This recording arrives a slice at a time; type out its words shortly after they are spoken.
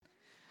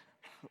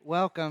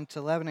Welcome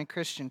to Lebanon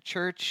Christian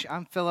Church.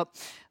 I'm Philip,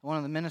 one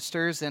of the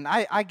ministers, and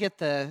I get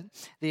the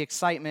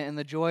excitement and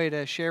the joy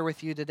to share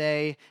with you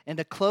today and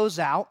to close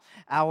out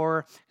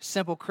our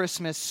Simple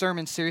Christmas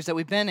sermon series that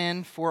we've been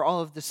in for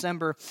all of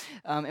December,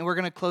 and we're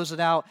going to close it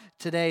out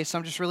today. So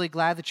I'm just really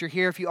glad that you're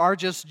here. If you are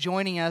just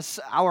joining us,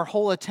 our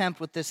whole attempt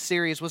with this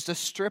series was to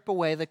strip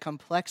away the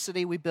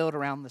complexity we build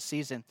around the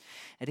season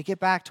and to get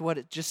back to what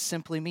it just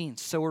simply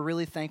means. So we're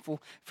really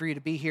thankful for you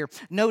to be here.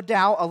 No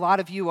doubt a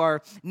lot of you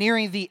are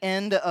nearing the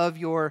end of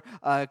your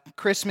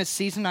Christmas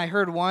season. I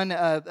heard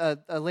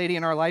a lady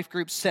in our life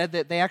group said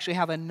that they actually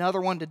have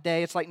another one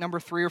today. It's like number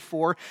 3 or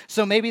 4.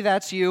 So maybe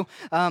that's you.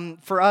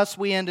 For us,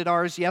 we ended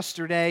ours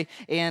yesterday,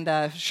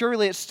 and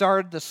surely it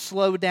started to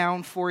slow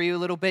down for you a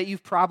little bit.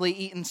 You've probably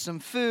eaten some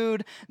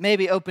food,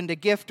 maybe opened a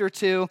gift or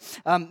two.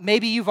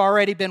 Maybe you've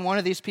already been one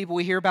of these people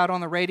we hear about on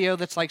the radio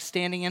that's like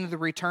standing into the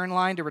return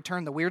line to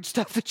return the weird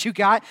stuff that you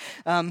got.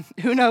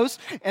 Who knows?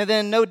 And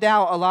then no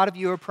doubt a lot of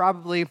you are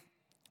probably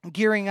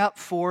gearing up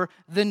for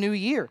the new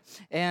year.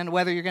 And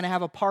whether you're going to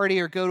have a party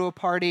or go to a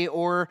party,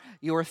 or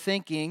you're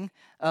thinking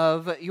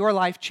of your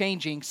life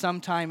changing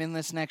sometime in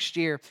this next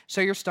year. So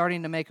you're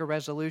starting to make a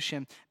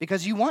resolution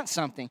because you want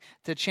something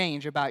to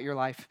change about your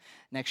life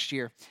next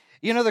year.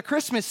 You know, the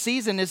Christmas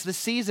season is the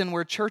season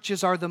where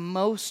churches are the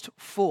most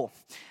full.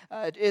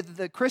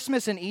 The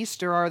Christmas and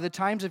Easter are the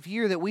times of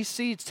year that we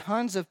see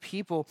tons of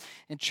people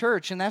in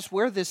church, and that's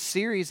where this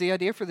series, the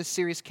idea for this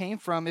series came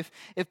from. If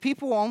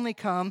people only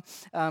come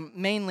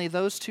mainly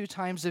those 2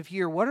 times of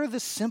year, what are the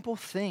simple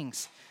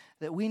things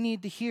that we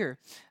need to hear,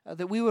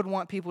 that we would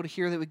want people to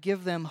hear that would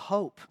give them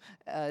hope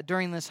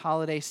during this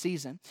holiday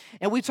season?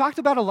 And we talked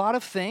about a lot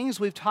of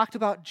things. We've talked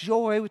about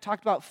joy. We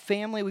talked about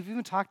family. We've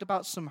even talked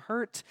about some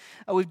hurt.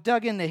 We've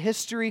dug into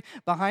history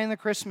behind the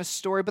Christmas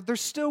story. But there's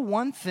still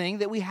one thing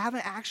that we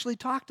haven't actually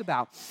talked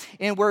about.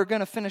 And we're going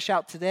to finish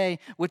out today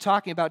with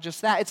talking about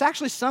just that. It's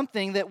actually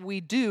something that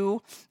we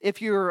do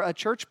if you're a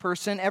church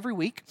person every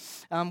week.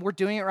 We're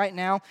doing it right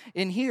now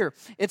in here.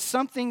 It's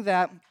something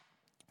that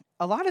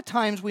a lot of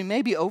times we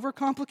maybe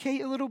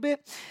overcomplicate a little bit.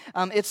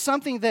 It's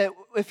something that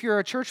if you're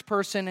a church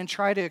person and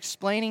try to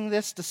explaining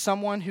this to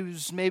someone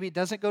who's maybe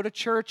doesn't go to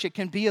church, it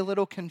can be a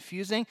little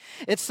confusing.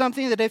 It's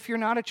something that if you're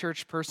not a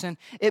church person,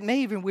 it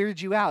may even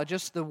weird you out,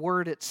 just the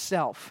word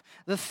itself.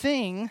 The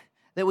thing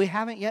that we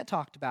haven't yet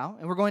talked about,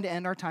 and we're going to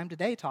end our time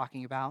today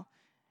talking about,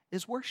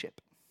 is worship.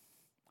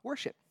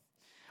 Worship.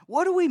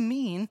 What do we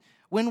mean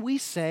when we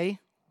say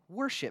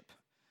worship?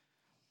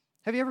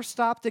 Have you ever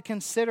stopped to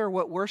consider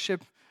what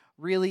worship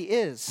really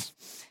is?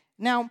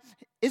 Now,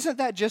 isn't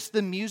that just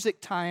the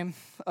music time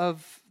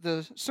of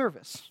the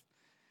service?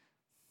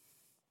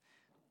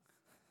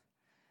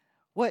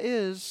 What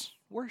is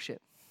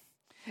worship?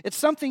 It's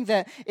something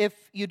that if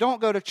you don't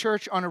go to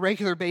church on a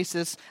regular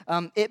basis,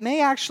 it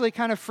may actually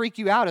kind of freak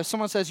you out. If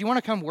someone says, you want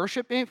to come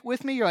worship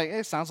with me? You're like,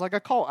 it sounds like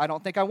a cult. I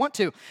don't think I want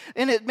to.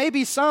 And it may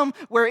be some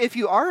where if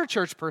you are a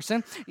church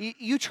person,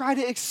 you try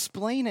to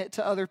explain it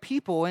to other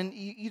people. And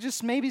you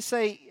just maybe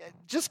say,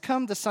 just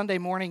come to Sunday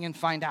morning and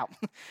find out.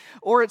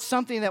 Or it's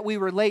something that we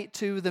relate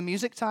to the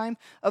music time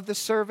of the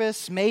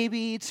service,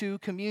 maybe to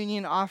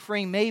communion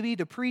offering, maybe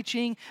to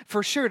preaching,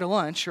 for sure to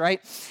lunch, right?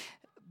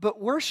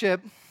 But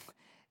worship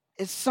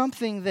is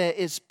something that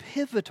is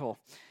pivotal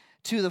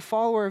to the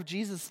follower of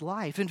Jesus'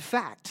 life. In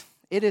fact,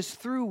 it is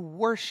through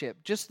worship,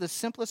 just the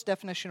simplest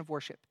definition of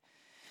worship,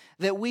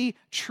 that we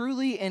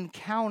truly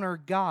encounter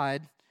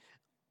God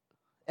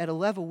at a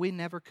level we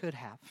never could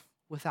have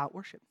without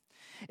worship.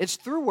 It's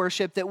through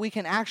worship that we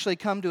can actually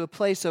come to a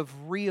place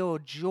of real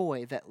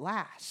joy that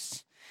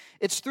lasts.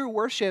 It's through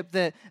worship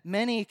that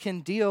many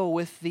can deal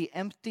with the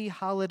empty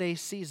holiday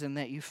season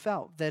that you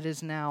felt that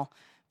is now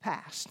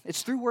past.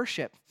 It's through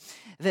worship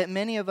that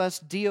many of us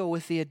deal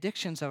with the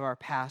addictions of our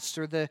past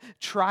or the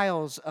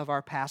trials of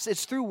our past.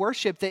 It's through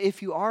worship that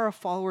if you are a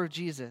follower of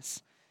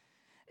Jesus,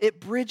 it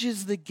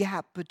bridges the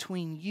gap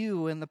between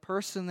you and the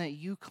person that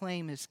you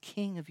claim is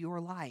king of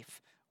your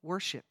life.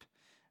 Worship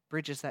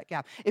bridges that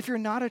gap. If you're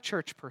not a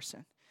church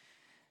person,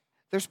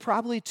 there's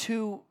probably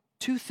two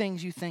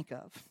things you think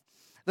of.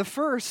 The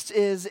first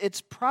is it's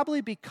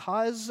probably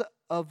because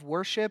of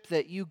worship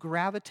that you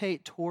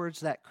gravitate towards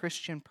that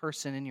Christian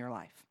person in your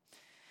life.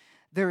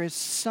 There is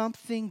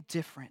something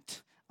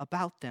different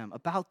about them,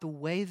 about the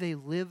way they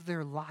live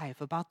their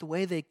life, about the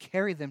way they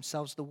carry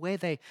themselves, the way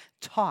they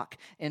talk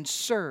and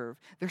serve.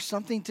 There's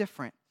something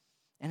different,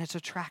 and it's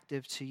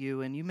attractive to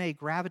you, and you may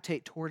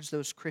gravitate towards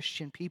those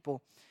Christian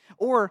people.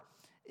 Or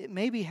it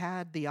maybe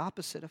had the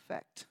opposite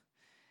effect.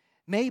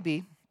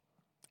 Maybe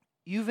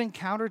you've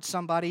encountered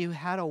somebody who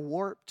had a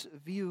warped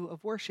view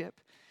of worship.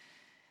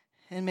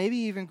 And maybe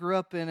you even grew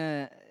up in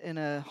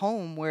a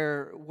home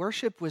where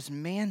worship was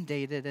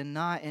mandated and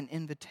not an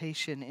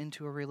invitation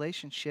into a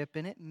relationship,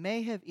 and it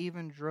may have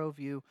even drove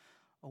you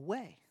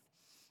away.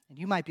 And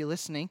you might be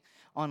listening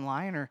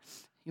online, or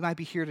you might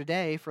be here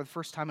today for the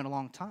first time in a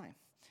long time.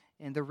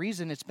 And the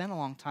reason it's been a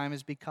long time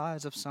is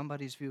because of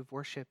somebody's view of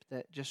worship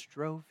that just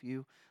drove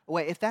you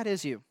away. If that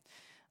is you,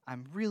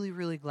 I'm really,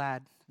 really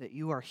glad that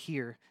you are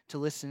here to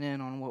listen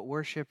in on what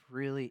worship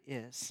really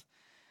is.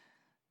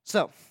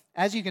 So,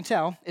 as you can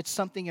tell, it's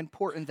something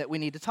important that we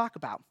need to talk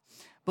about.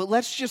 But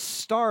let's just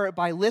start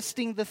by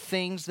listing the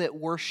things that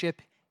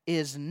worship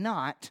is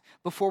not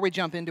before we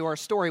jump into our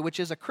story, which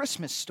is a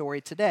Christmas story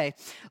today.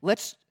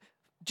 Let's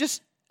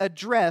just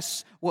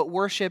address what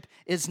worship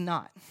is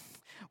not.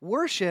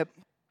 Worship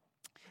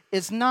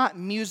is not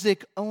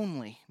music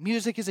only.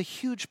 Music is a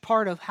huge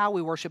part of how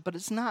we worship, but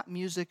it's not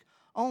music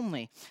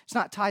only. It's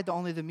not tied to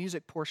only the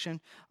music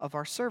portion of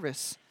our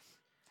service.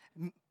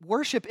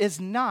 Worship is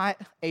not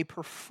a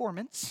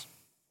performance.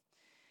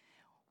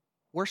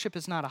 Worship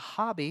is not a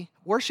hobby.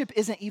 Worship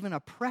isn't even a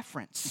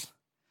preference.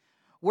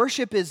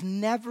 Worship is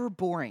never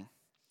boring.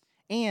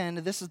 And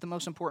this is the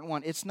most important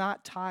one, it's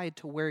not tied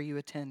to where you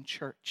attend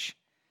church.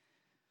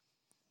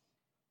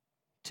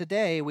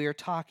 Today, we are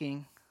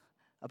talking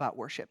about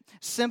worship.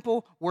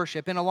 Simple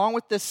worship. And along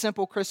with this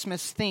simple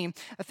Christmas theme,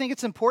 I think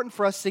it's important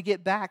for us to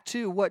get back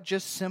to what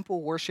just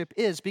simple worship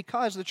is.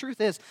 Because the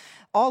truth is,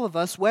 all of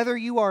us, whether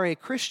you are a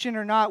Christian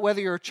or not, whether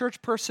you're a church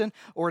person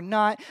or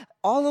not,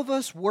 all of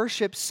us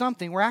worship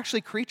something. We're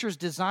actually creatures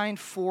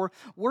designed for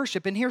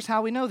worship. And here's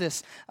how we know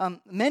this.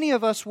 Many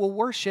of us will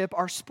worship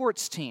our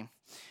sports team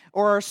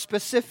or a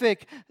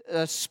specific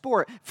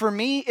sport. For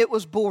me, it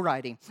was bull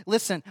riding.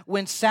 Listen,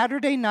 when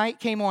Saturday night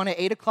came on at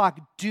 8 o'clock,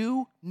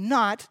 do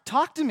not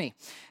talk to me,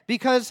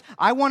 because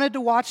I wanted to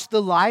watch the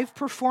live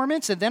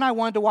performance, and then I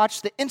wanted to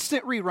watch the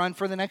instant rerun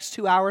for the next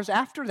 2 hours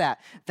after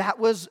that. That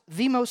was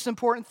the most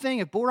important thing.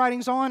 If bull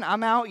riding's on,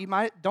 I'm out.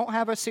 Don't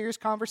have a serious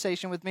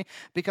conversation with me,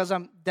 because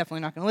I'm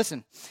definitely not going to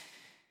listen.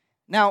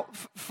 Now,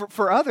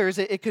 for others,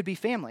 it could be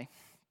family.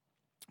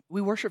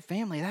 We worship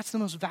family. That's the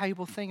most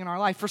valuable thing in our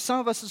life. For some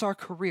of us, it's our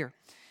career.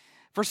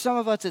 For some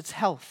of us, it's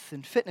health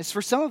and fitness.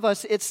 For some of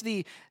us, it's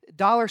the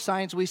dollar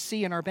signs we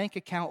see in our bank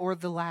account or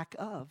the lack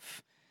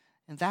of.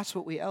 And that's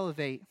what we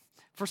elevate.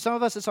 For some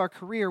of us, it's our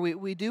career.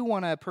 We do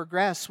want to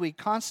progress. We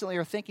constantly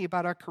are thinking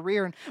about our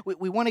career, and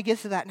we want to get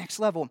to that next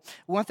level.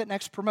 We want that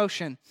next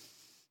promotion.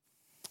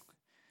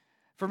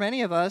 For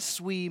many of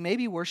us, we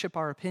maybe worship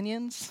our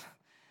opinions,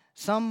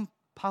 some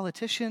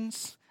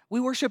politicians. We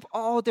worship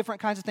all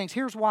different kinds of things.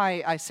 Here's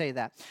why I say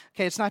that.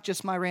 Okay, it's not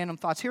just my random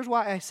thoughts. Here's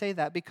why I say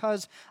that.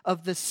 Because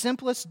of the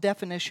simplest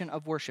definition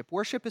of worship.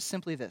 Worship is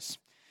simply this.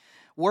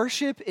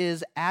 Worship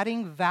is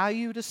adding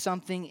value to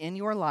something in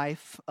your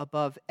life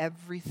above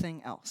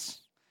everything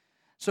else.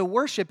 So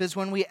worship is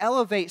when we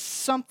elevate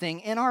something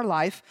in our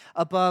life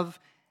above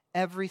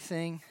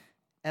everything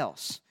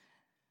else.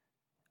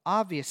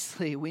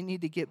 Obviously, we need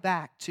to get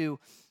back to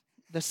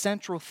the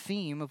central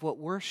theme of what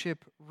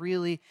worship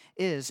really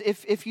is.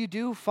 If you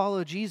do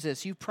follow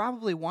Jesus, you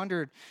probably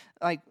wondered,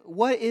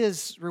 what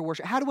is real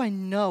worship? How do I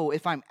know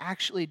if I'm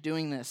actually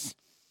doing this?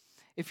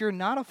 If you're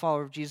not a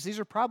follower of Jesus, these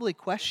are probably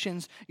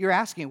questions you're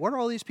asking. What are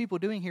all these people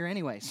doing here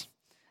anyways?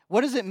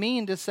 What does it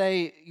mean to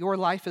say your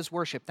life is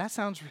worship? That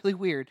sounds really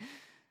weird.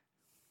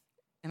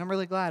 And I'm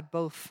really glad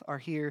both are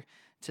here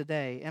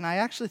today. And I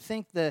actually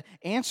think the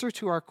answer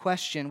to our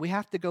question, we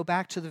have to go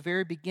back to the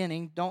very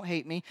beginning, don't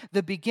hate me,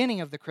 the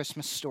beginning of the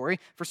Christmas story.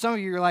 For some of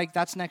you, you're like,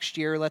 that's next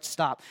year, let's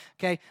stop.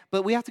 Okay,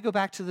 but we have to go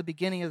back to the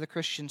beginning of the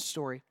Christian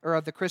story, or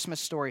of the Christmas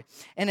story.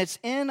 And it's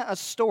in a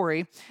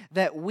story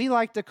that we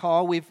like to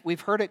call,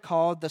 we've heard it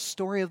called the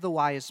story of the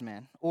wise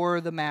men,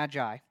 or the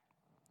Magi.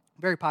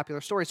 Very popular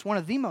story. It's one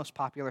of the most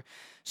popular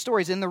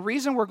stories. And the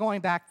reason we're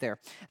going back there,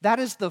 that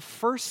is the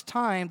first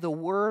time the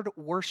word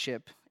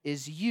worship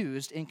is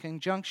used in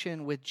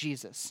conjunction with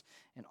Jesus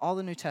in all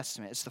the New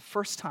Testament. It's the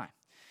first time.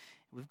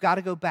 We've got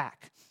to go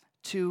back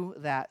to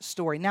that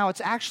story. Now,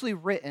 it's actually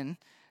written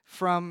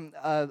from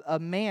a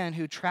man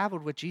who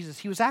traveled with Jesus.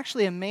 He was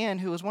actually a man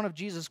who was one of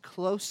Jesus'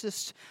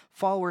 closest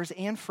followers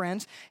and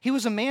friends. He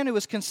was a man who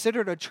was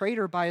considered a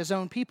traitor by his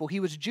own people. He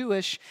was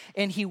Jewish,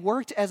 and he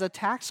worked as a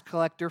tax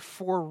collector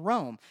for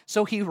Rome.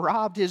 So he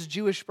robbed his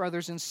Jewish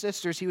brothers and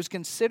sisters. He was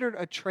considered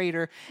a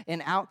traitor,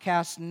 an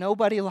outcast.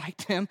 Nobody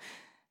liked him.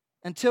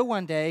 Until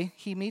one day,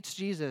 he meets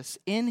Jesus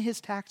in his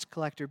tax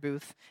collector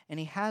booth, and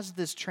he has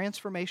this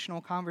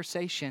transformational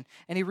conversation,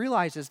 and he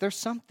realizes there's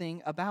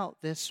something about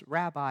this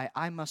rabbi.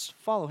 I must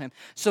follow him.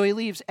 So he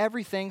leaves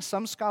everything.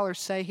 Some scholars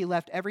say he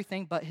left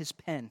everything but his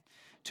pen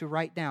to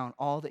write down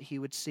all that he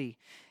would see.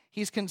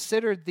 He's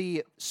considered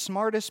the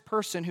smartest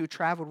person who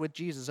traveled with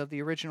Jesus of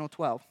the original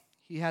 12.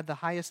 He had the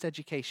highest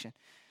education.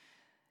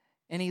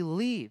 And he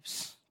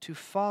leaves to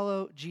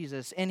follow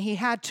Jesus, and he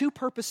had two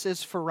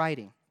purposes for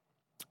writing.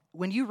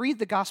 When you read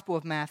the Gospel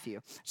of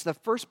Matthew, it's the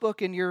first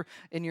book in your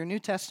New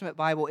Testament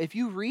Bible. If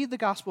you read the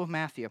Gospel of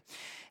Matthew,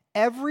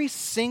 every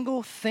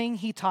single thing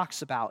he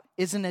talks about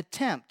is an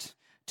attempt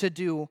to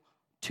do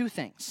two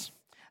things.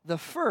 The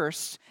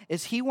first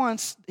is he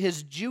wants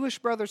his Jewish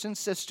brothers and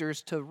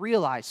sisters to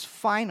realize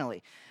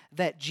finally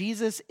that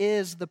Jesus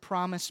is the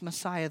promised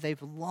Messiah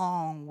they've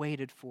long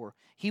waited for.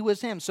 He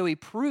was him, so he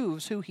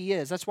proves who he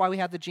is. That's why we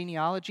have the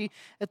genealogy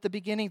at the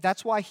beginning.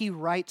 That's why he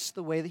writes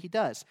the way that he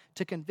does,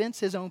 to convince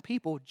his own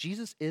people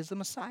Jesus is the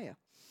Messiah.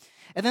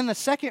 And then the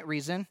second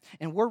reason,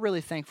 and we're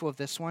really thankful of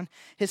this one,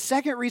 his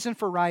second reason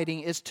for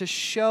writing is to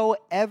show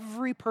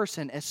every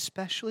person,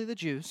 especially the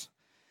Jews,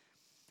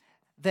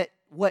 that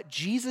what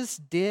Jesus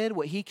did,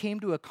 what he came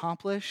to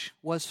accomplish,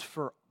 was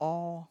for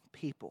all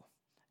people,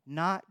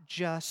 not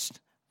just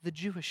the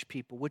Jewish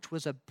people, which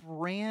was a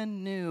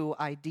brand new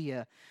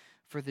idea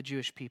for the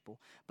Jewish people.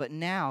 But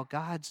now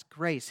God's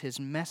grace, his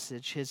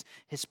message,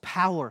 his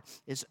power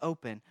is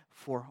open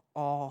for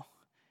all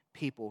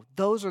people.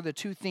 Those are the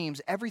two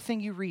themes.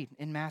 Everything you read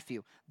in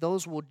Matthew,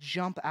 those will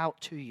jump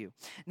out to you.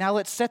 Now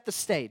let's set the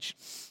stage.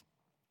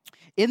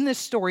 In this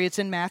story, it's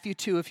in Matthew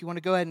 2. If you want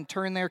to go ahead and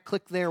turn there,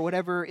 click there,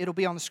 whatever, it'll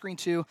be on the screen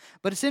too.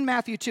 But it's in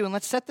Matthew 2, and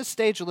let's set the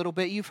stage a little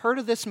bit. You've heard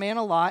of this man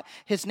a lot.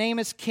 His name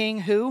is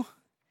King who?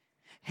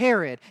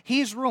 Herod.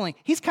 He's ruling.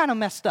 He's kind of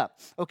messed up,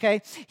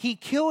 okay? He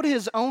killed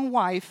his own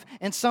wife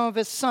and some of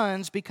his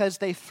sons because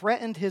they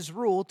threatened his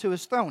rule to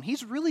his throne.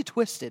 He's really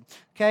twisted,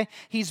 okay?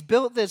 He's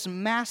built this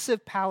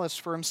massive palace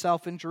for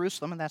himself in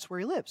Jerusalem, and that's where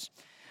he lives.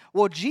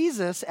 Well,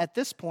 Jesus, at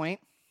this point,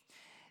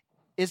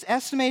 is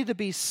estimated to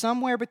be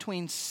somewhere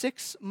between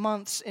 6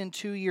 months and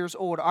 2 years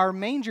old. Our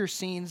manger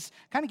scenes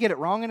kind of get it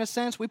wrong in a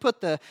sense. We put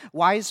the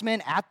wise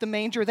men at the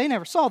manger. They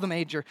never saw the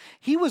manger.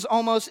 He was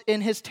almost in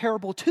his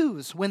terrible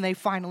twos when they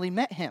finally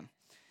met him.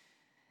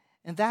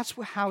 And that's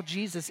how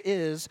Jesus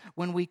is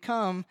when we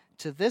come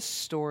to this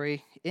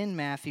story in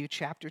Matthew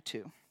chapter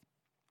 2.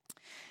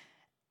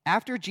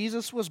 After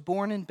Jesus was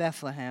born in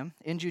Bethlehem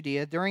in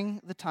Judea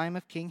during the time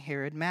of King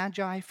Herod,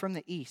 Magi from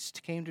the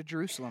east came to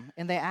Jerusalem,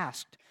 and they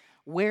asked,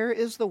 "Where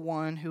is the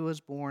one who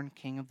was born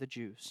King of the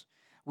Jews?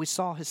 We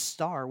saw his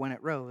star when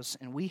it rose,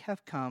 and we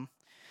have come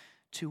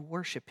to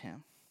worship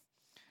him."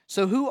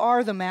 So who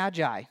are the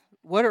Magi?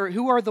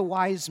 Who are the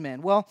wise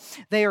men? Well,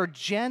 they are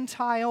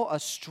Gentile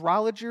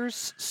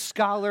astrologers,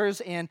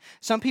 scholars, and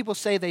some people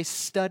say they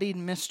studied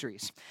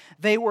mysteries.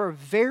 They were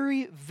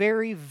very,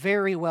 very,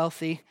 very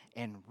wealthy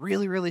and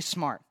really, really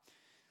smart.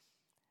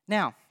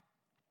 Now,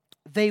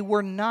 they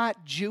were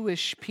not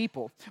Jewish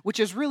people, which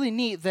is really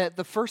neat that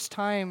the first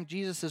time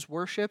Jesus is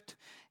worshipped,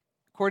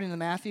 according to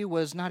Matthew,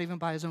 was not even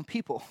by his own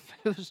people.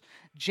 It was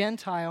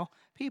Gentile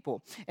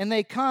people. And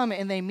they come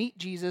and they meet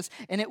Jesus,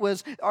 and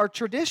our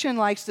tradition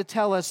likes to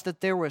tell us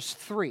that there was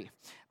 3.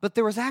 But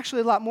there was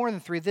actually a lot more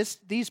than 3.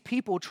 These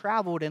people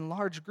traveled in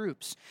large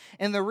groups.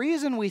 And the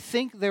reason we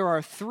think there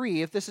are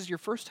 3, if this is your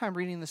first time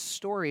reading this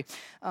story,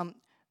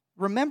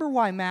 remember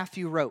why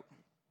Matthew wrote.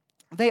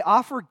 They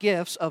offer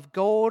gifts of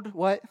gold,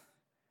 what?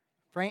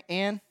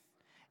 And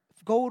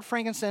gold,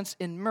 frankincense,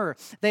 and myrrh.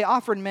 They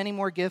offered many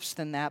more gifts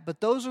than that, but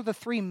those are the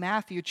 3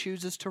 Matthew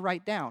chooses to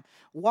write down.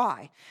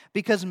 Why?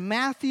 Because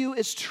Matthew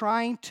is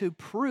trying to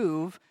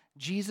prove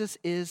Jesus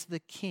is the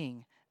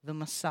king, the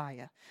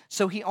Messiah.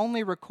 So he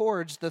only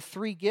records the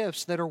 3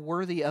 gifts that are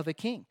worthy of a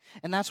king.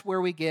 And that's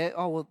where we get,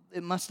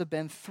 it must have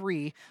been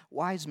 3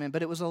 wise men,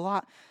 but it was a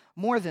lot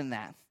more than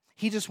that.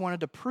 He just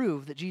wanted to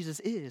prove that Jesus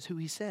is who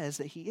he says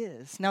that he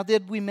is. Now,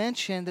 did we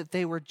mention that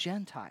they were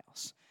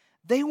Gentiles?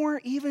 They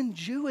weren't even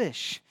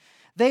Jewish.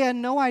 They had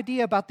no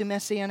idea about the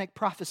messianic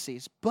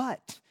prophecies,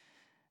 but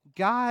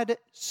God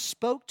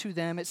spoke to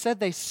them. It said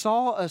they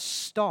saw a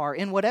star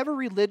in whatever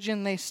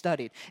religion they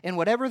studied, in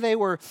whatever they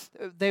were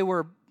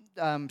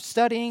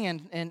studying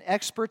and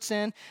experts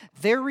in,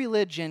 their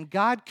religion,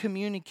 God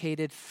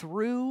communicated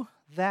through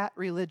that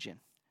religion.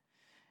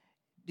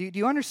 Do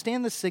you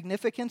understand the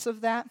significance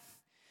of that?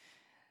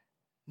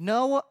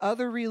 No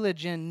other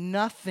religion,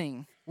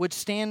 nothing would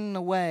stand in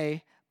the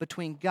way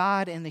between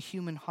God and the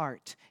human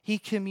heart. He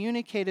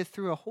communicated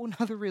through a whole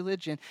other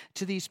religion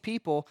to these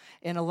people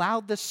and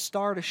allowed this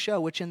star to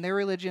show, which in their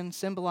religion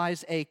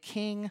symbolized a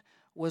king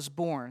was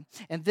born.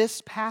 And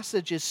this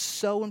passage is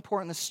so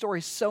important, the story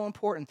is so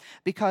important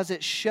because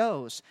it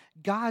shows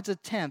God's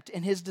attempt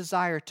and his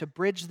desire to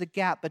bridge the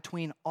gap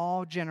between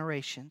all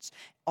generations,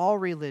 all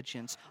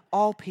religions,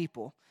 all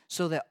people,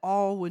 so that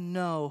all would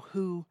know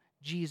who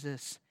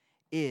Jesus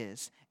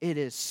is. It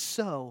is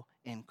so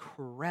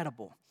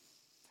incredible.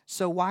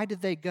 So why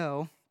did they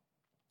go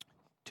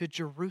to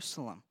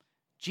Jerusalem?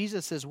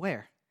 Jesus is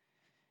where?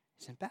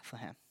 He's in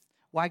Bethlehem.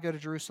 Why go to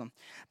Jerusalem?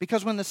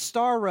 Because when the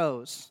star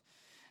rose,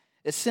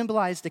 it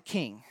symbolized a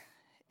king.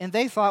 And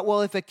they thought,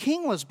 well, if a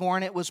king was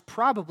born, it was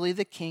probably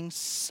the king's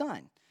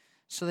son.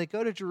 So they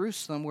go to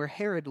Jerusalem where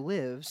Herod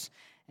lives,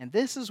 and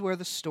this is where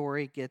the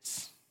story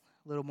gets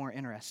a little more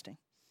interesting.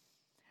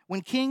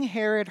 When King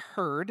Herod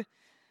heard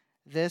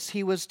this,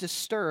 he was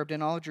disturbed,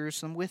 and all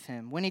Jerusalem with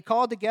him. When he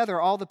called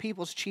together all the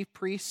people's chief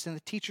priests and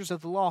the teachers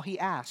of the law, he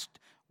asked,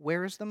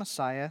 "Where is the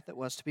Messiah that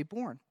was to be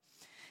born?"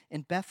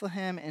 "In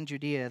Bethlehem in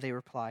Judea," they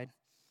replied.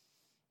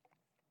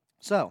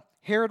 So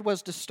Herod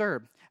was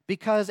disturbed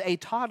because a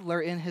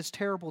toddler in his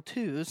terrible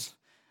twos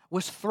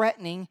was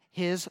threatening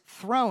his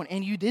throne,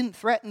 and you didn't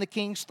threaten the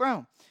king's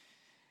throne.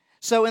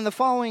 So in the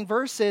following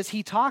verses,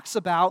 he talks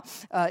about,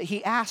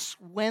 he asks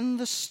when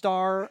the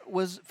star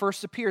was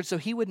first appeared so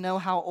he would know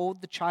how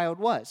old the child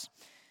was.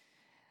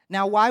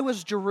 Now, why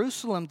was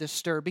Jerusalem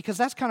disturbed? Because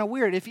that's kind of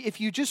weird.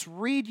 If you just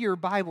read your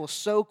Bible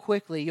so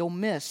quickly, you'll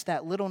miss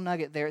that little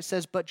nugget there. It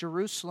says, but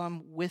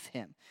Jerusalem with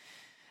him.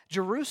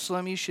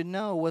 Jerusalem, you should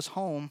know, was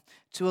home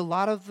to a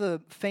lot of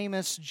the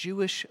famous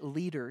Jewish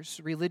leaders,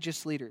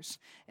 religious leaders,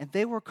 and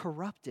they were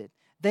corrupted.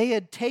 They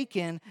had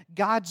taken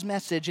God's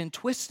message and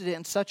twisted it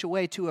in such a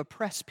way to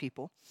oppress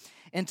people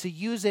and to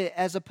use it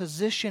as a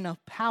position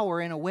of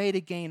power in a way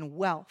to gain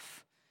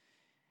wealth.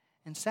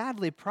 And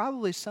sadly,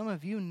 probably some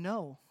of you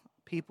know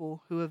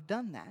people who have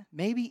done that,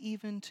 maybe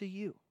even to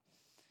you.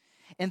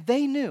 And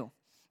they knew.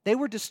 They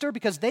were disturbed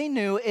because they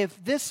knew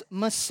if this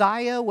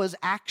Messiah was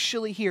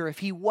actually here, if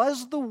he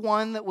was the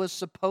one that was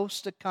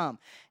supposed to come,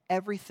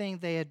 everything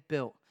they had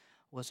built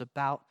was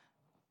about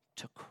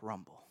to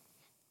crumble,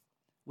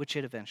 which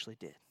it eventually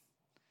did.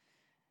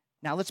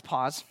 Now let's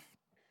pause.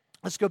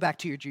 Let's go back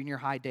to your junior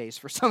high days.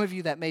 For some of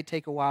you, that may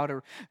take a while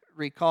to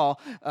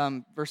recall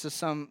versus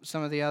some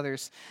of the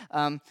others.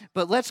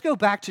 But let's go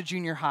back to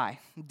junior high.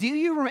 Do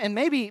you, and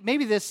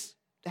maybe this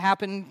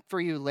happened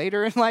for you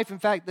later in life. In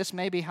fact, this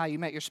may be how you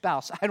met your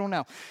spouse. I don't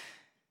know.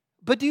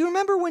 But do you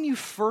remember when you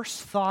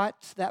first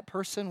thought that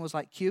person was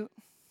like cute?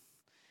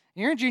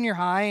 You're in junior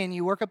high and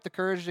you work up the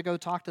courage to go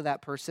talk to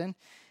that person.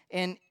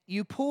 And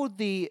you pulled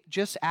the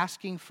just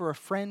asking for a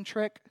friend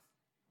trick.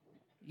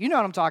 You know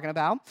what I'm talking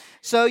about.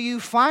 So you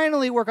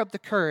finally work up the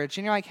courage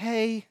and you're like,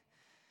 hey,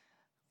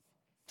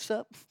 what's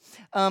up?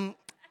 I'm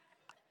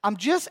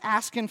just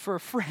asking for a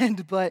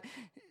friend, but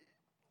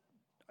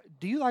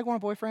do you want a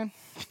boyfriend?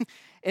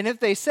 And if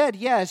they said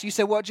yes, you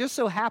said, well, it just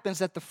so happens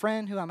that the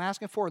friend who I'm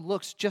asking for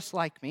looks just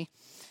like me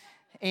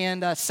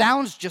and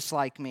sounds just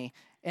like me.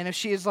 And if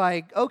she is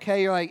like,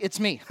 okay, you're like, it's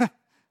me.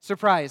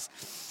 Surprise.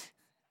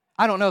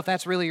 I don't know if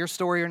that's really your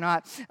story or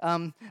not,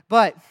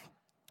 but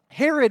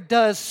Herod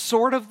does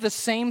sort of the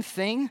same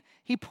thing.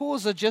 He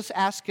pulls a just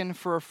asking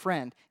for a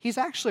friend. He's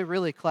actually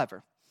really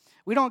clever.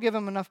 We don't give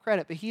him enough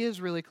credit, but he is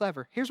really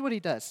clever. Here's what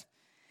he does.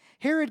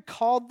 Herod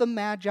called the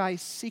Magi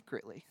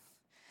secretly,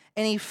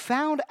 and he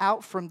found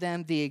out from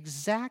them the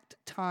exact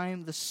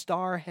time the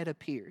star had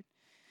appeared.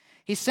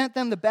 He sent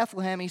them to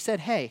Bethlehem. He said,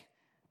 hey,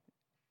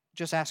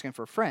 just asking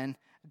for a friend,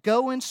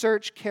 go and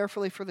search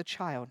carefully for the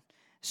child.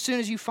 As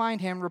soon as you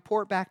find him,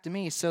 report back to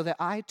me so that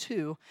I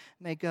too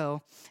may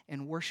go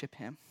and worship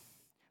him.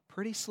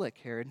 Pretty slick,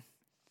 Herod.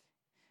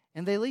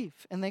 And they leave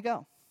and they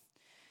go.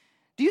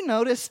 Do you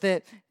notice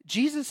that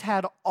Jesus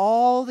had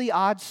all the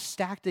odds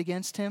stacked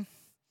against him?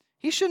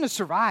 He shouldn't have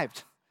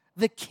survived.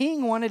 The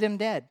king wanted him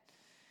dead.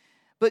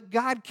 But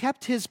God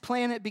kept his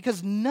plan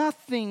because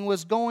nothing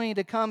was going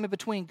to come in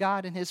between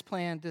God and his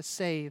plan to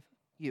save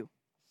you.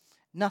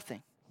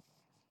 Nothing.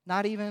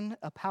 Not even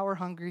a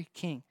power-hungry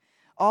king.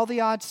 All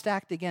the odds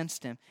stacked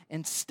against him,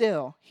 and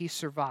still he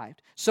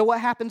survived. So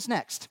what happens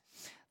next?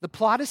 The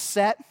plot is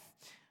set.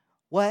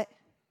 What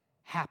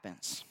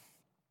happens?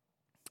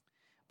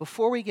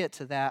 Before we get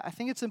to that, I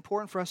think it's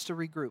important for us to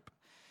regroup.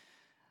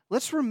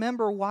 Let's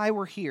remember why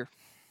we're here.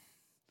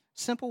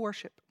 Simple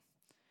worship.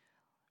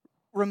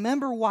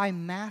 Remember why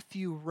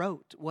Matthew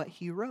wrote what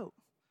he wrote.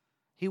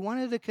 He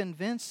wanted to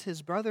convince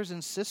his brothers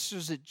and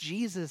sisters that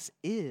Jesus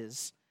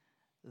is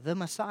the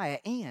Messiah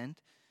and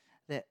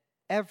that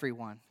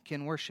everyone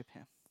can worship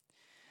him.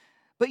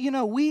 But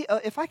we,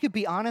 if I could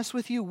be honest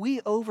with you, we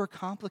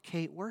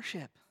overcomplicate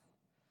worship.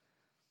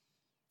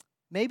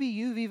 Maybe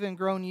you've even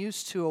grown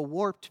used to a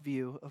warped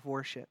view of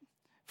worship.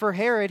 For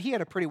Herod, he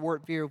had a pretty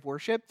warped view of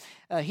worship.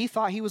 He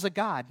thought he was a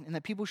god and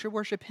that people should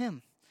worship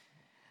him.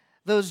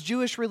 Those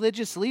Jewish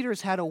religious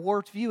leaders had a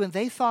warped view, and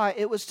they thought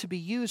it was to be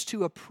used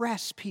to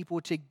oppress people,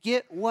 to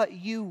get what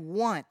you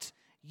want,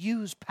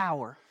 use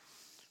power.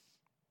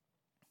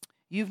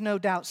 You've no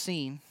doubt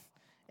seen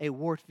a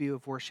warped view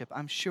of worship,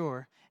 I'm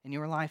sure, in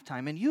your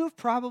lifetime. And you are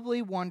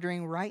probably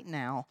wondering right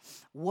now,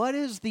 what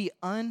is the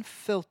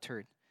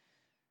unfiltered,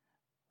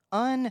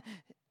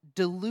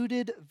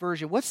 undiluted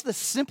version? What's the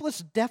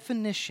simplest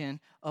definition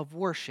of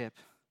worship?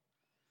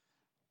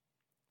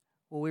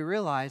 Well, we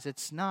realize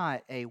it's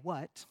not a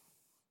what,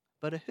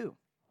 but a who.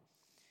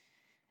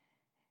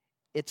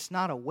 It's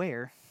not a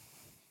where,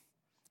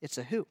 it's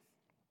a who.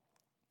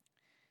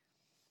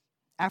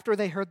 After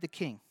they heard the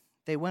king,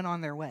 they went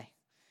on their way.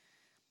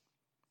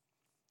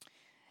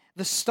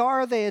 The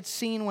star they had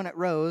seen when it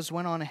rose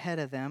went on ahead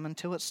of them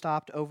until it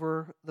stopped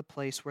over the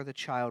place where the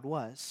child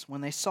was. When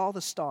they saw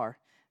the star,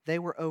 they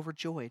were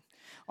overjoyed.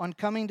 On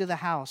coming to the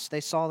house, they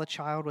saw the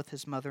child with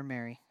his mother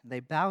Mary. They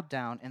bowed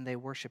down and they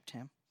worshipped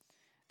him.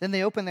 Then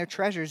they opened their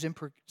treasures and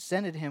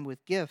presented him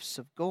with gifts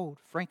of gold,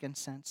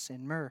 frankincense,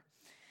 and myrrh.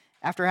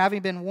 After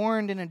having been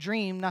warned in a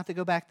dream not to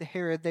go back to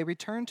Herod, they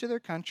returned to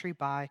their country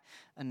by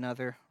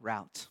another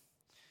route.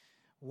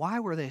 Why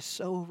were they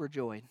so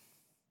overjoyed?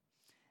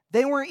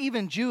 They weren't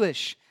even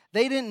Jewish.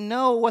 They didn't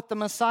know what the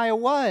Messiah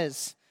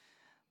was.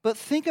 But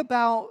think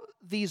about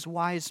these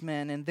wise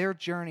men and their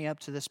journey up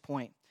to this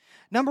point.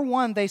 Number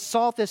one, they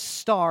saw this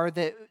star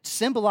that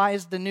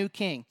symbolized the new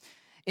king.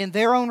 in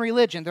their own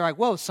religion. They're like,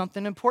 whoa,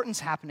 something important's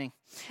happening.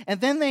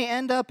 And then they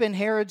end up in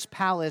Herod's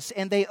palace,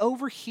 and they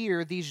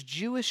overhear these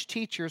Jewish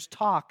teachers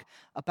talk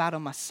about a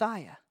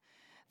Messiah.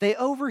 They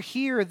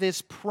overhear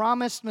this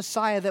promised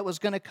Messiah that was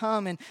going to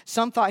come, and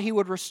some thought he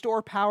would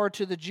restore power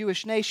to the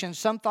Jewish nation.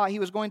 Some thought he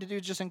was going to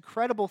do just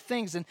incredible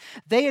things. And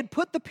they had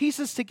put the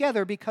pieces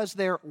together because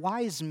they're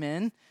wise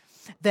men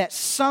that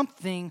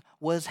something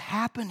was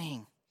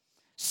happening.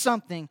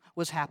 Something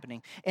was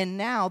happening. And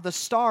now the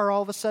star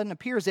all of a sudden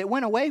appears. It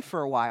went away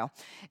for a while,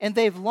 and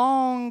they've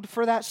longed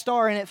for that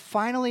star, and it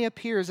finally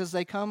appears as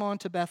they come on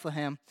to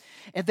Bethlehem.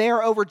 And they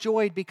are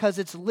overjoyed because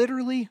it's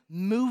literally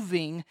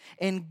moving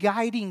and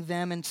guiding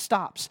them, and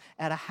stops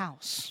at a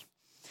house.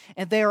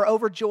 And they are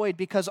overjoyed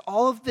because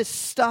all of this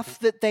stuff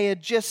that they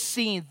had just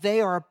seen,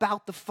 they are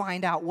about to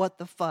find out what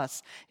the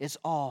fuss is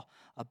all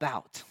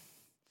about.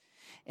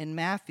 In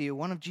Matthew,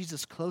 one of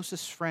Jesus'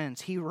 closest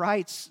friends, he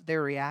writes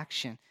their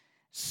reaction.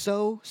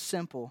 So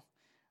simple.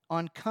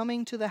 On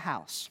coming to the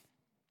house,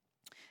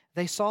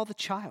 they saw the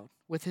child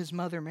with his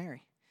mother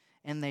Mary,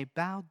 and they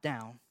bowed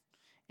down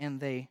and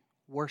they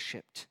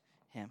worshiped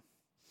him.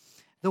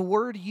 The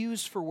word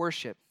used for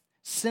worship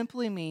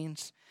simply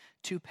means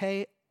to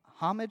pay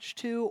homage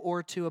to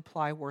or to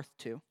apply worth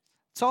to.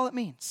 That's all it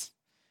means.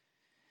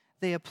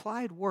 They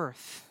applied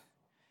worth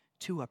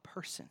to a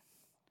person,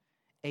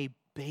 a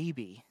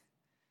baby,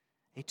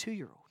 a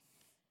 2-year-old.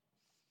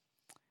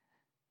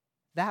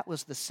 That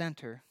was the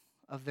center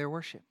of their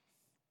worship.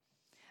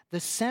 The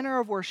center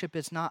of worship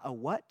is not a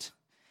what,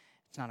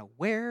 it's not a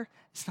where,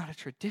 it's not a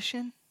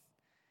tradition.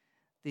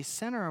 The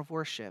center of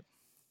worship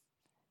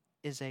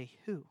is a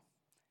who,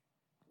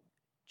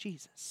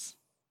 Jesus.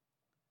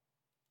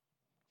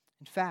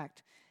 In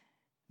fact,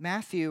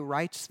 Matthew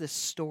writes this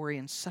story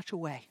in such a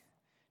way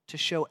to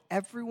show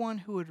everyone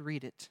who would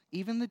read it,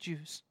 even the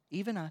Jews,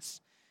 even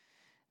us,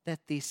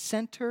 that the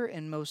center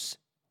and most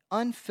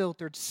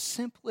unfiltered,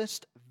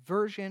 simplest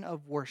version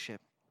of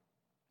worship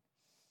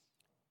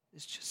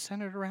is just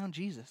centered around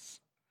Jesus.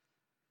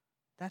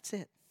 That's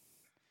it.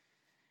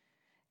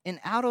 And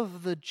out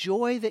of the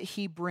joy that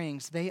he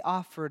brings, they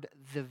offered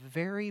the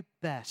very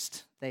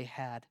best they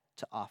had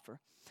to offer.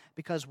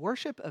 Because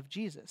worship of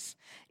Jesus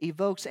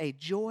evokes a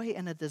joy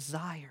and a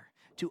desire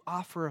to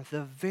offer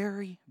the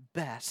very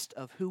best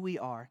of who we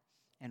are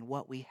and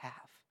what we have.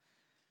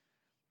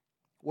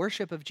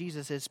 Worship of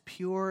Jesus is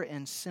pure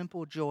and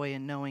simple joy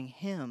in knowing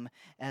him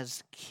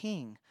as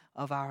King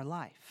of our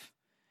life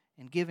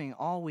and giving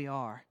all we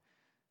are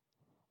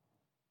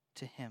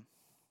to him.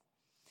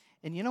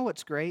 And you know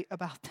what's great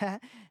about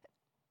that?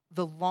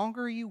 The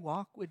longer you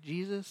walk with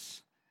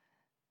Jesus,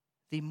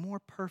 the more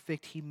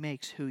perfect he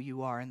makes who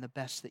you are and the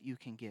best that you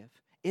can give.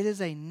 It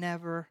is a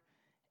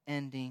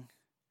never-ending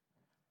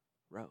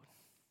road.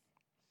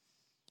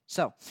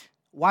 So,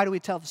 why do we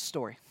tell the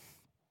story?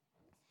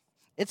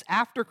 It's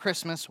after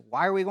Christmas.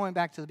 Why are we going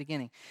back to the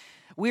beginning?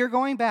 We are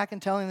going back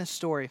and telling this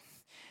story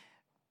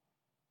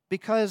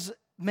because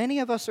many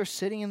of us are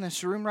sitting in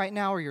this room right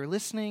now, or you're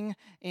listening,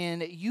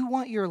 and you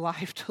want your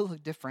life to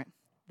look different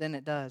than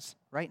it does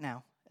right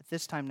now at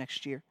this time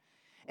next year.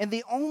 And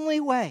the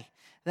only way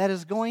that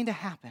is going to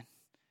happen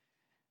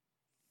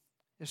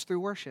is through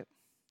worship.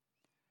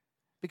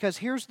 Because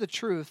here's the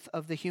truth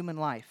of the human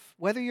life,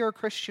 whether you're a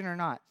Christian or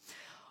not.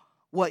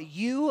 What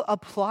you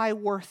apply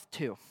worth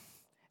to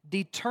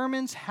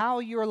determines how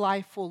your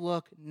life will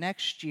look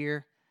next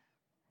year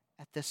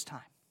at this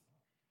time.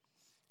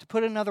 To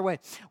put it another way,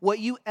 what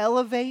you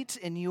elevate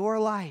in your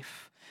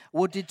life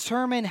will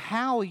determine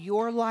how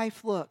your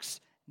life looks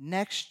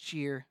next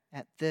year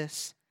at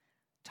this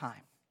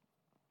time.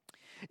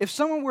 If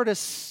someone were to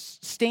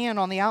stand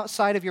on the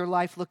outside of your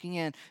life looking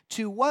in,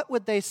 to what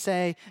would they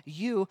say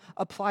you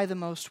apply the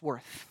most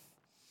worth?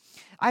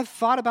 I've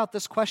thought about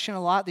this question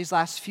a lot these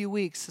last few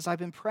weeks as I've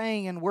been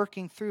praying and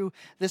working through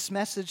this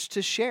message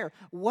to share.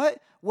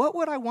 What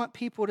would I want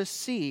people to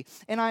see?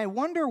 And I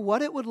wonder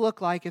what it would look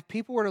like if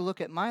people were to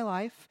look at my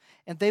life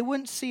and they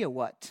wouldn't see a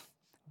what,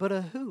 but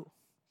a who,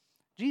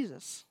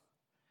 Jesus.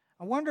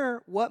 I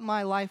wonder what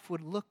my life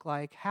would look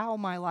like, how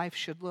my life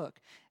should look,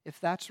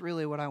 if that's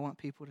really what I want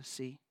people to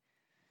see,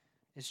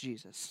 is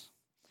Jesus.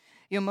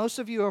 You know, most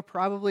of you are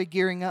probably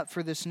gearing up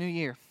for this new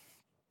year.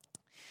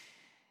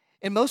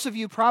 And most of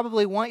you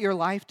probably want your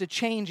life to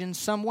change in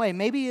some way.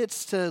 Maybe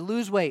it's to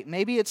lose weight.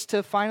 Maybe it's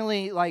to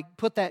finally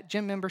put that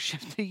gym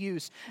membership to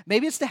use.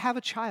 Maybe it's to have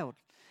a child.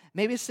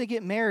 Maybe it's to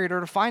get married or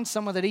to find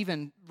someone that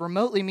even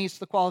remotely meets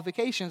the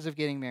qualifications of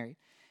getting married.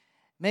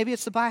 Maybe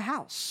it's to buy a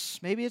house.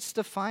 Maybe it's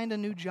to find a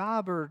new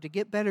job or to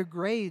get better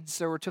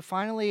grades or to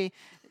finally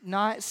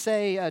not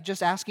say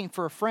just asking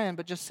for a friend,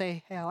 but just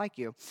say, hey, I like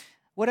you.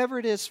 Whatever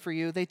it is for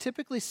you, they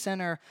typically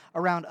center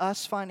around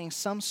us finding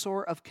some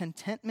sort of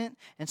contentment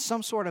and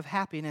some sort of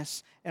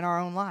happiness in our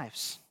own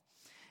lives.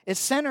 It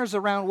centers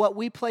around what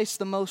we place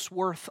the most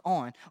worth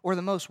on or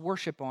the most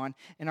worship on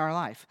in our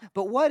life.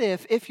 But what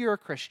if you're a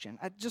Christian,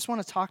 I just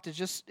want to talk to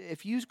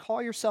if you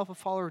call yourself a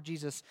follower of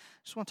Jesus,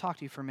 I just want to talk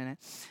to you for a minute.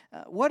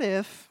 What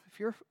if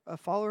you're a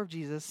follower of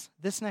Jesus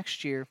this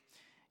next year,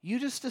 You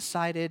just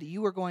decided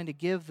you were going to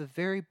give the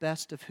very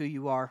best of who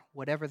you are,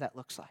 whatever that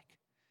looks like.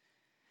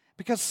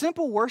 Because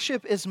simple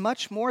worship is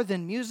much more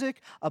than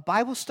music, a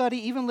Bible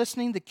study, even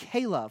listening to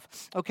K-Love,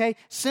 okay?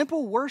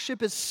 Simple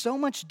worship is so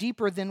much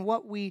deeper than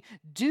what we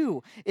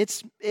do.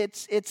 It's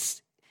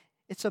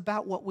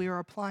about what we are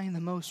applying the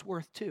most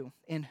worth to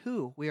and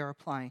who we are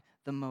applying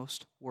the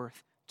most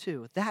worth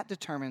to. That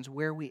determines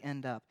where we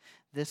end up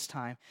this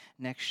time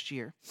next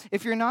year.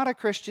 If you're not a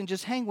Christian,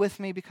 just hang with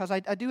me because I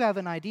do have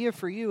an idea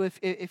for you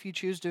if you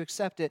choose to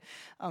accept it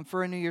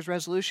for a New Year's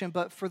resolution.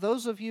 But for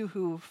those of you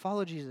who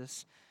follow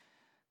Jesus,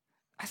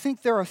 I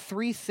think there are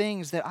three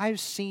things that I've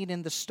seen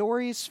in the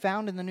stories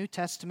found in the New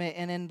Testament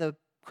and in the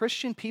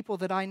Christian people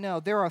that I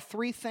know. There are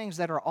three things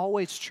that are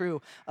always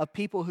true of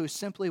people who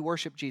simply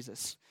worship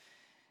Jesus.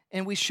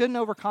 And we shouldn't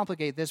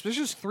overcomplicate this. There's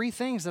just three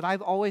things that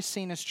I've always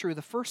seen as true.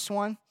 The first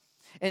one,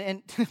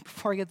 and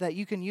before I get that,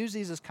 you can use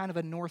these as kind of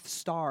a North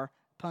Star,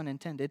 pun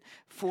intended,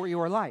 for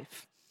your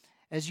life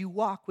as you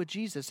walk with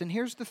Jesus. And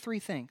here's the three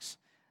things.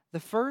 The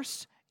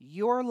first,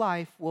 your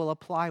life will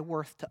apply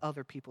worth to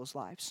other people's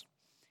lives,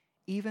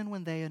 even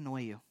when they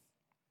annoy you.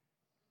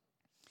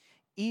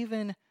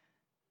 Even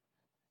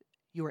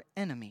your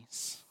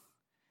enemies,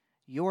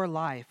 your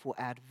life will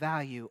add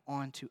value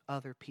onto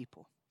other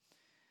people.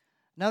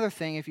 Another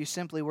thing, if you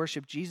simply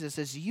worship Jesus,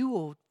 is you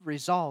will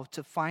resolve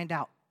to find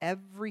out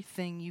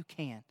everything you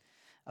can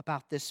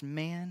about this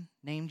man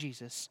named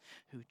Jesus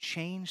who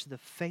changed the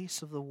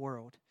face of the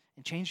world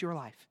and changed your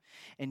life.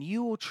 And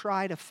you will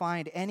try to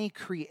find any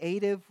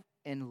creative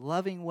and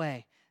loving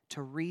way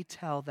to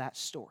retell that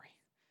story.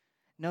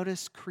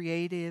 Notice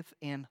creative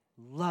and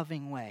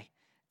loving way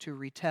to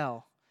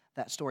retell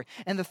that story.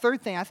 And the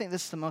third thing, I think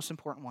this is the most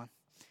important one.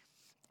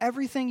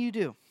 Everything you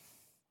do,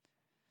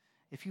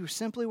 if you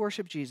simply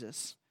worship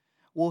Jesus,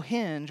 will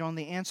hinge on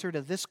the answer to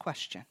this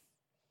question.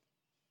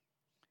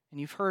 And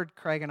you've heard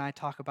Craig and I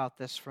talk about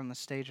this from the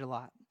stage a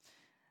lot.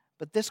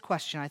 But this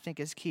question, I think,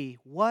 is key.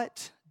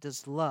 What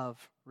does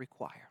love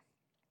require?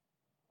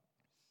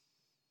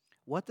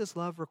 What does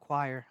love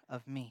require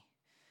of me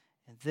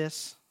in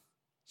this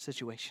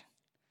situation?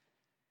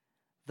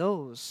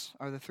 Those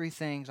are the three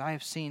things I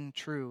have seen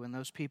true in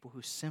those people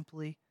who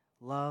simply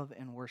love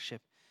and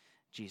worship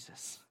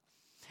Jesus.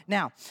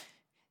 Now,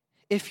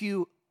 if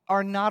you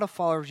are not a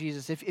follower of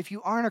Jesus, if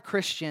you aren't a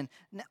Christian,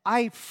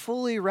 I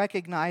fully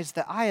recognize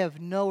that I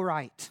have no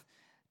right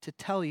to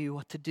tell you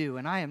what to do,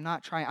 and I am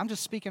not trying. I'm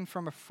just speaking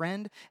from a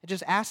friend,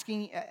 just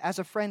asking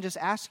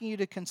you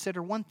to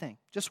consider one thing,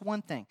 just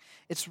one thing.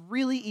 It's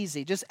really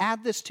easy. Just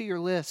add this to your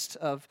list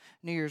of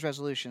New Year's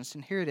resolutions,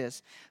 and here it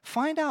is.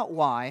 Find out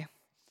why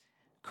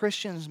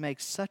Christians make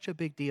such a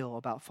big deal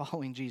about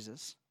following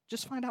Jesus.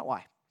 Just find out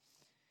why.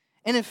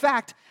 And in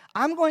fact,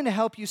 I'm going to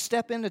help you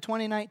step into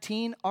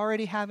 2019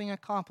 already having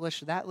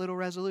accomplished that little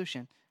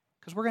resolution,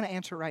 because we're going to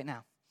answer it right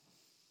now.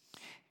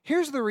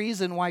 Here's the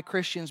reason why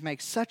Christians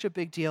make such a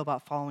big deal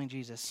about following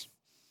Jesus.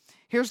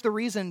 Here's the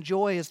reason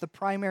joy is the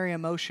primary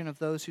emotion of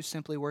those who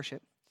simply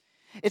worship.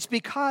 It's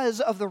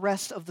because of the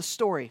rest of the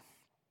story.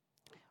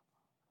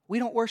 We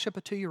don't worship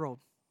a 2-year-old.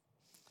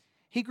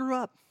 He grew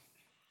up.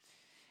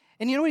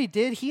 And you know what he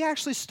did? He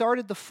actually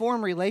started to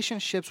form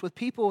relationships with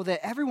people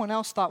that everyone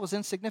else thought was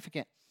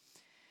insignificant.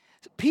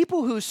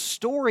 People whose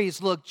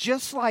stories look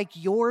just like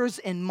yours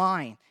and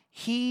mine,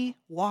 he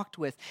walked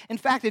with. In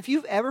fact, if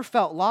you've ever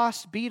felt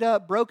lost, beat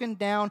up, broken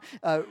down,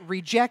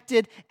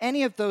 rejected,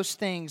 any of those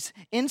things,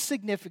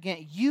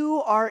 insignificant,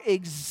 you are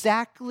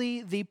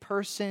exactly the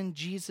person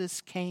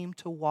Jesus came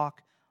to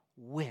walk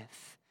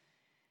with.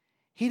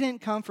 He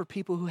didn't come for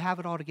people who have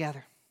it all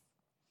together.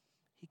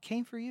 He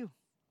came for you.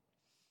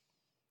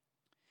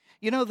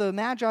 You know, the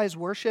Magi's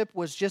worship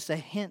was just a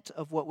hint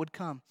of what would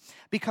come,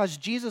 because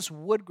Jesus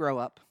would grow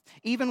up.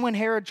 Even when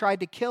Herod tried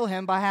to kill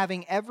him by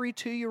having every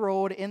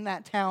 2-year-old in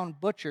that town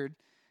butchered,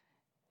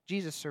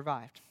 Jesus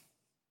survived.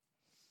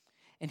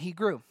 And he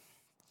grew.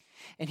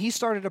 And he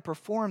started to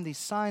perform these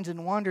signs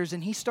and wonders,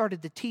 and he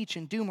started to teach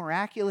and do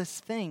miraculous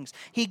things.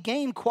 He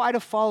gained quite a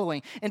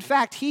following. In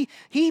fact, he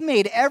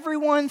made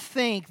everyone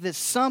think that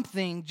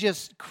something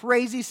just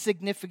crazy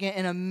significant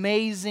and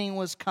amazing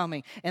was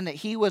coming, and that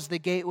he was the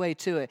gateway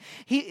to it.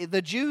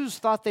 The Jews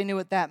thought they knew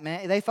what that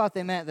meant. They thought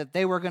they meant that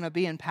they were going to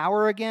be in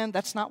power again.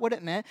 That's not what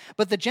it meant.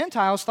 But the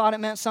Gentiles thought it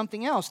meant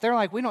something else. They're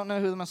like, we don't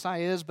know who the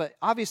Messiah is, but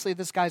obviously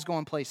this guy's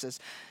going places.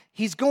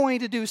 He's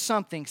going to do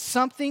something.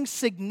 Something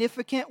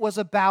significant was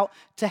about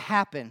to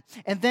happen.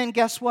 And then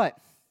guess what?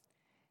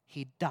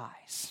 He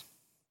dies.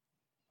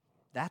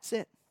 That's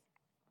it.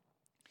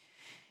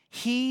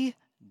 He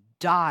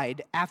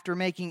died after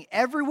making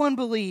everyone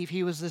believe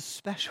he was this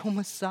special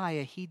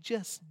Messiah. He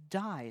just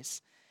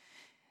dies.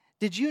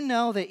 Did you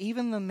know that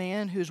even the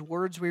man whose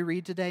words we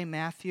read today,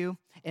 Matthew,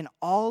 and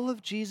all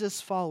of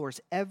Jesus' followers,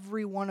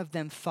 every one of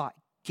them thought,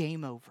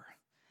 game over.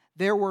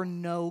 There were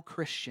no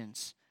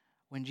Christians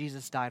when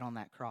Jesus died on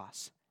that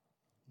cross.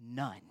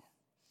 None.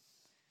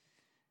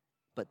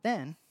 But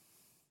then,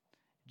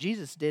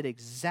 Jesus did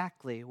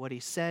exactly what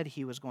he said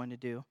he was going to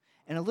do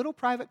in a little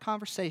private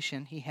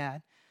conversation he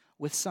had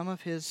with some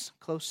of his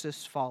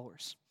closest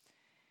followers.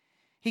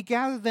 He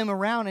gathered them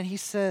around and he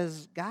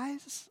says,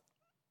 guys,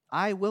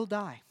 I will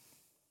die.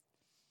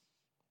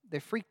 They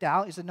freaked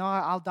out. He said, no,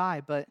 I'll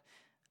die, but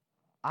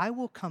I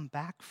will come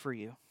back for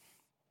you.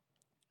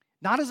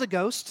 Not as a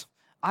ghost.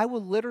 I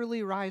will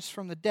literally rise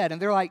from the dead.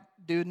 And they're like,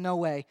 dude, no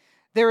way.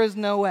 There is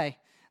no way.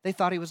 They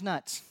thought he was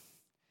nuts.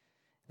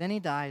 Then he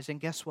dies, and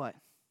guess what?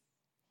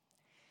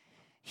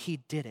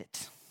 He did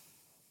it.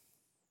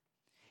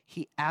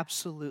 He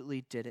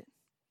absolutely did it.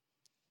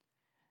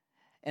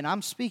 And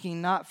I'm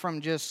speaking not from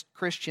just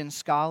Christian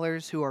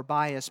scholars who are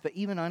biased, but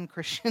even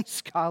unchristian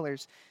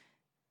scholars.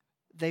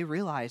 They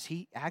realize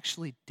he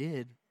actually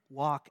did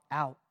walk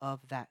out of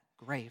that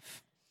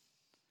grave.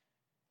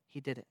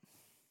 He did it.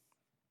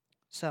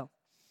 So,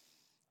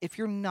 if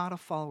you're not a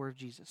follower of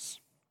Jesus,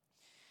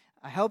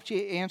 I helped you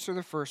answer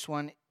the first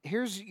one.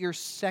 Here's your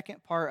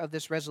second part of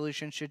this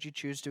resolution, should you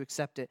choose to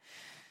accept it.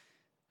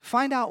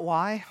 Find out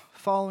why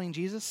following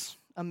Jesus,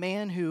 a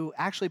man who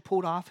actually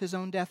pulled off his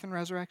own death and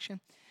resurrection.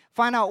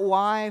 Find out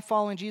why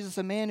following Jesus,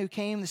 a man who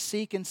came to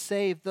seek and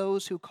save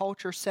those who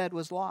culture said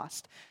was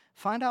lost.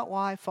 Find out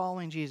why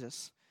following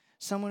Jesus,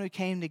 someone who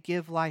came to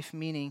give life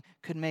meaning,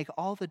 could make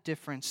all the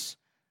difference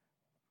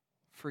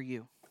for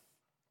you.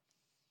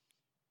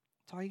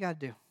 That's all you got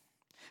to do.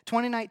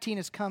 2019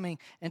 is coming,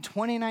 and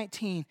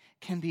 2019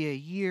 can be a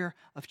year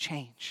of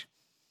change.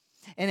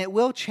 And it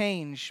will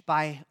change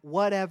by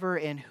whatever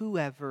and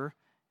whoever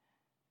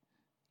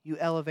you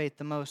elevate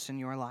the most in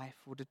your life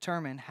will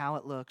determine how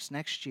it looks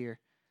next year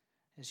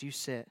as you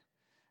sit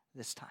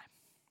this time.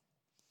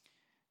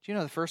 Do you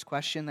know the first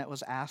question that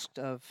was asked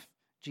of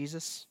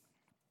Jesus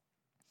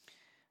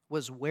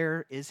was,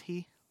 where is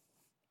he?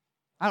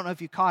 I don't know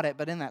if you caught it,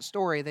 but in that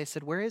story they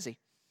said, where is he?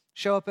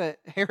 Show up at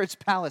Herod's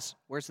palace.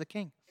 Where's the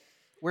king?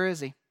 Where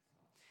is he?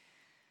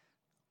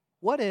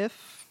 What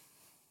if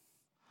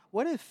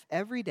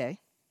every day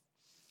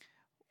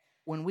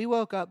when we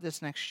woke up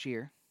this next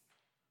year,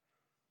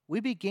 we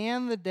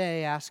began the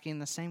day asking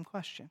the same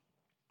question?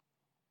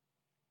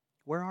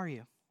 Where are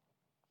you?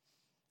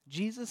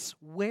 Jesus,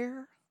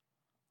 where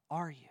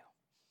are you?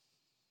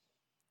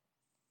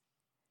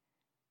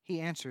 He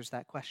answers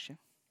that question.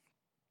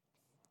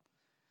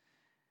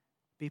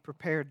 Be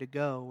prepared to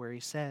go where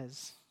he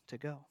says to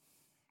go.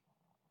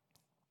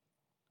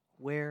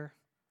 Where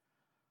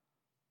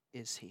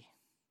is he?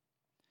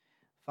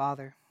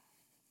 Father,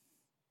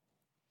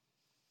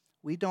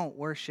 we don't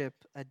worship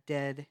a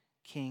dead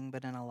king,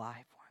 but an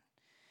alive one.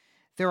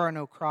 There are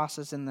no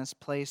crosses in this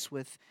place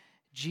with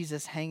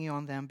Jesus hanging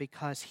on them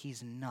because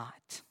he's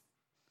not.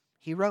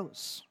 He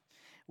rose.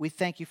 We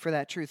thank you for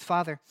that truth.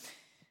 Father,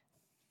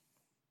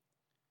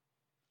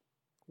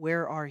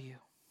 where are you?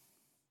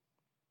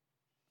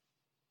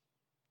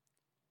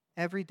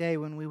 Every day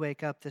when we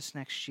wake up this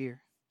next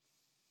year,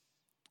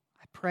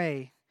 I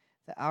pray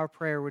that our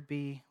prayer would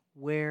be,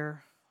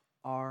 where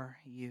are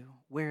you?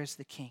 Where is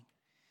the King?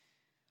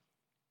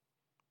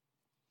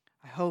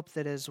 I hope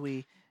that as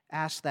we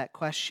ask that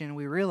question,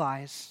 we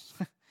realize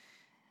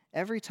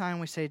every time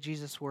we say,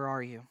 Jesus, where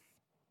are you?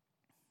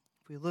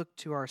 If we look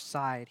to our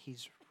side,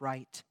 he's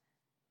right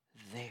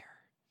there,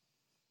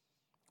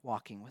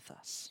 walking with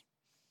us.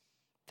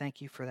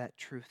 Thank you for that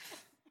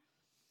truth.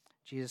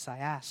 Jesus, I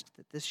ask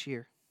that this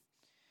year,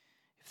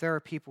 if there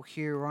are people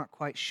here who aren't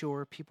quite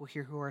sure, people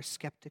here who are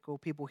skeptical,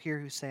 people here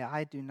who say,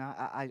 I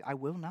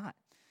will not,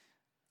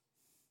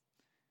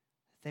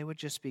 they would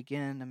just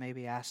begin to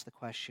maybe ask the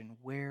question,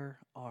 where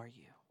are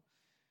you?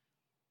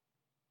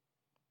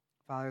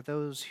 Father,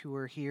 those who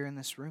are here in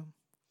this room,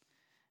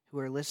 who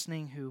are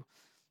listening, who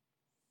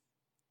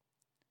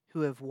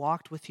have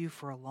walked with you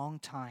for a long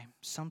time.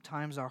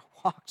 Sometimes our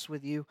walks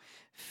with you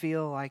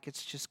feel like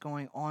it's just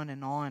going on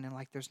and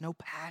like there's no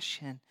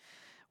passion.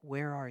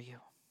 Where are you?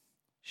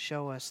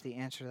 Show us the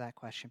answer to that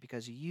question,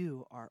 because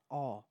you are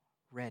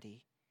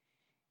already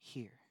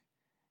here.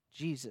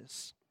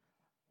 Jesus,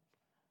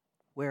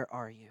 where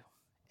are you?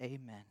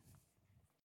 Amen.